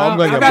go out.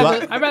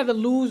 I'd rather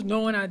lose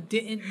knowing I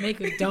didn't make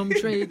a dumb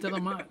trade to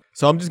Lamont.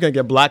 So I'm just gonna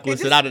get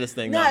blacklisted out of this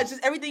thing. Nah, it's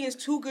just everything is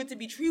too good to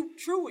be true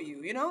with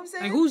you. You know what I'm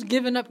saying? Like who's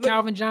giving up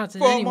Calvin Johnson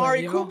for anyway,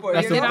 Amari yo? Cooper?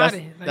 That's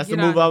the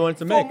move I wanted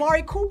to make. For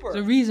Amari Cooper.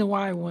 The reason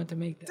why I wanted to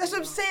make that. That's what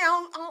I'm saying.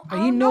 I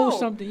don't he knows know.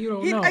 something you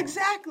don't know.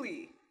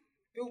 Exactly.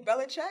 Bill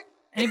Belichick.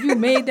 And if you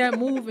made that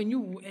move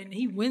and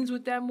he wins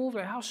with that move,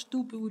 like how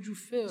stupid would you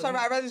feel? So I'd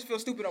rather just feel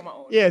stupid on my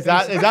own. Yeah, is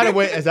that a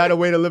way? Is that a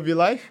way to live your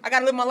life? I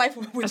gotta live my life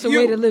with That's you. That's a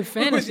way to live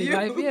fantasy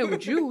life. Yeah,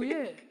 with you.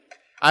 Yeah.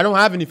 I don't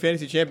have any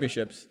fantasy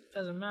championships.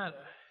 Doesn't matter.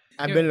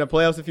 I've been in the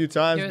playoffs a few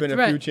times. Been in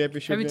a few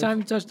championships. Every time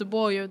you touch the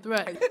ball, you're a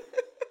threat.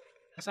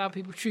 That's how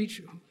people treat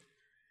you.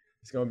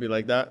 It's gonna be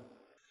like that.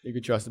 You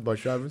can trust the bus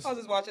drivers. I was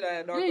just watching that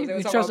at Narcos. Yeah, they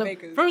were talking about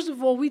Bakers. First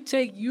of all, we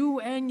take you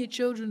and your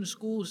children to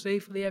school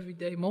safely every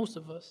day, most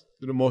of us.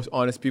 They're the most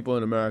honest people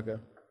in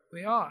America.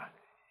 We are.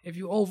 If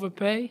you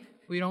overpay,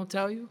 we don't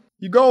tell you.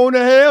 You going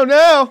to hell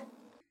now.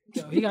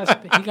 Yo, he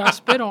got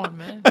spit on,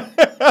 man.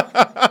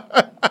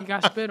 He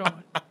got spit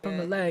on from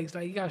the legs.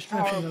 Like, he got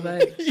stripped from the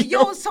legs.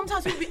 Yo,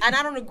 sometimes and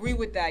I don't agree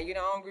with that. I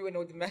don't agree with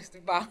no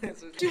domestic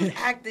violence. She was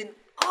acting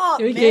up,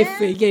 Yo,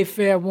 he gave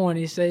fair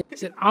warning. He said,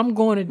 I'm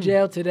going to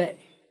jail today.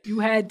 You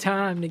had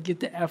time to get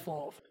the F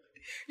off.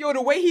 Yo,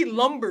 the way he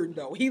lumbered,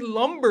 though. He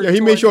lumbered. Yeah,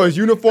 he made sure his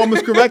uniform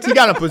was correct. He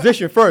got in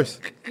position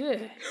first. Yeah.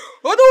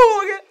 What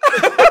do again?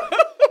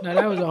 Now,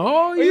 that was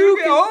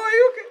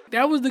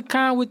that was the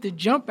kind with the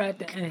jump at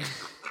the end.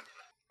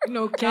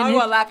 Ken I'm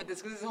gonna laugh at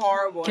this because this is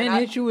horrible. Ken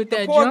hit you with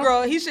that poor jump.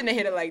 Girl, he shouldn't have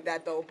hit it like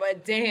that though.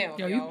 But damn,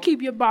 yo, you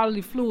keep your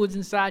bodily fluids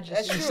inside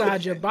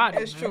your body.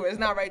 It's true. It's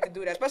not right to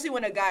do that, especially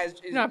when a guy is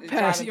not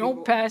pass. You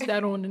don't pass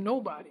that on to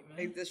nobody,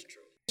 man. That's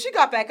true. She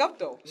got back up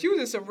though. She was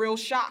in some real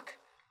shock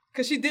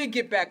because she did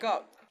get back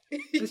up.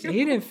 Listen,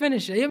 he didn't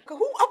finish it.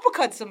 Who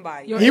uppercut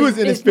somebody? Yo, he was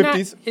in his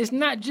 50s. It's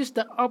not just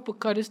the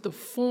uppercut; it's the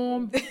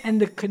form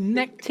and the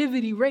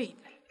connectivity rate.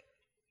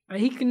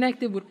 He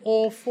connected with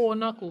all 4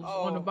 knuckles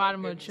on the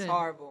bottom of the chin. It's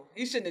horrible.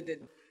 He shouldn't have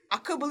did. I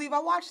couldn't believe I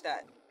watched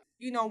that.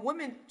 You know,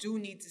 women do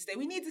need to stay.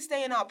 We need to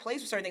stay in our place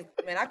with certain things.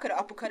 Man, I could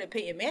have uppercutted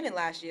Peyton Manning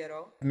last year,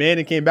 though.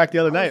 Manning came back the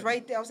other night. I was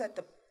right there. I was at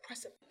the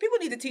precipice. People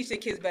need to teach their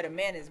kids better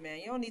manners, man.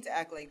 You don't need to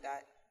act like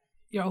that.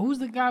 Yo, who's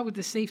the guy with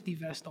the safety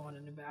vest on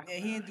in the back? Yeah,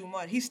 he didn't do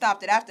much. He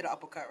stopped it after the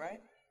uppercut,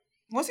 right?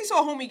 Once he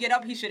saw homie get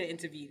up, he should have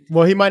intervened.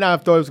 Well, he might not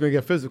have thought it was going to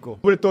get physical.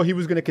 Would have thought he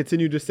was going to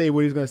continue to say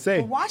what he was going to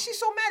say. But why is she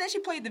so mad that she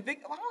played the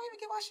victim? I don't even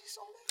get why she's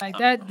so mad. Like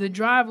that, the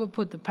driver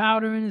put the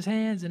powder in his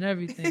hands and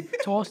everything,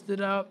 tossed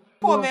it up.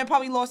 Poor man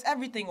probably lost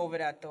everything over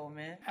that, though,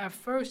 man. At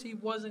first, he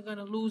wasn't going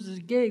to lose his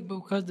gig, but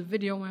because the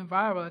video went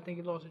viral, I think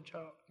he lost a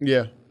job.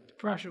 Yeah. The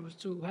pressure was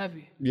too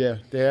heavy. Yeah,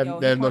 they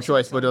have no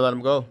choice but to let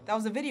him go. That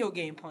was a video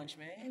game punch,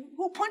 man.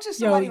 Who punches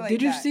somebody like that?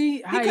 Did you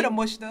see how he could have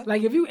mushed her?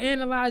 Like, if you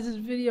analyze this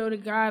video, the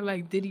guy,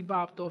 like, Diddy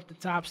bopped off the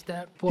top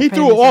step. He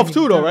threw it off,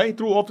 too, though, right? He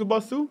threw it off the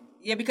bus, too?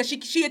 Yeah, because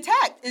she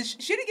attacked.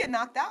 She didn't get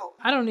knocked out.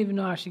 I don't even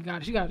know how she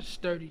got it. She got a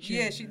sturdy chin.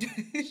 Yeah, she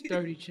did.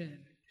 Sturdy chin.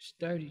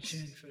 Sturdy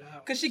chin for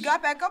that. Because she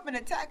got back up and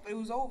attacked, but it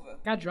was over.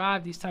 I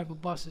drive these type of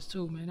buses,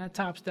 too, man. That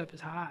top step is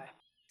high.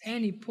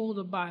 And he pulled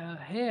her by her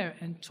hair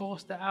and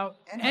tossed her out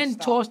and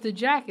tossed the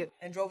jacket.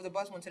 And drove the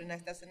bus, went to the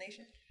next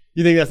destination.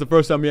 You think that's the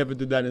first time he ever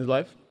did that in his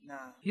life? Nah.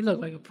 He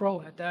looked like a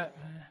pro at that,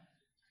 man.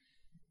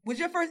 Would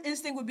your first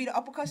instinct would be to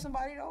uppercut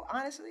somebody, though,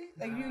 honestly?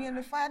 Like, if you get in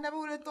the fight, I never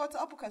would have thought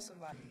to uppercut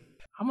somebody.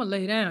 I'm going to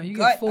lay down. You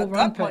get full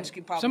run pay.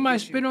 Somebody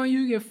spit you. on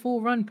you get full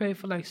run pay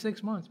for like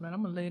 6 months, man.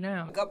 I'm going to lay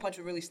down. A gut punch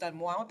would really stun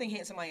more. I don't think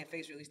hitting somebody in the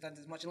face really stuns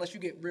as much unless you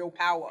get real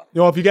power.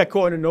 You know, if you get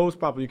caught in the nose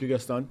properly, you could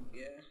get stunned.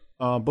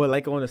 Yeah. But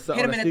like on the side.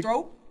 Hit him in the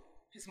throat?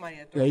 Hit somebody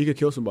in the throat. Yeah, you could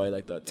kill somebody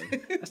like that.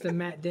 That's the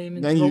Matt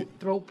Damon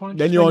throat punch.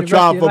 Then you're on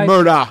trial for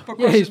murder.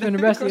 Yeah, you spend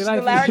the rest of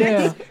your life in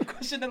jail.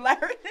 Crushing the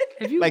larynx.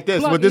 If you like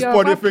this, with this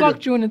part of your finger. If I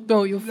plucked you in the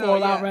throat, you'll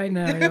fall out right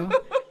now, yo.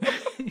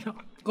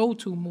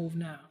 Go-to move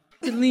now.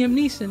 Liam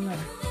Neeson, like.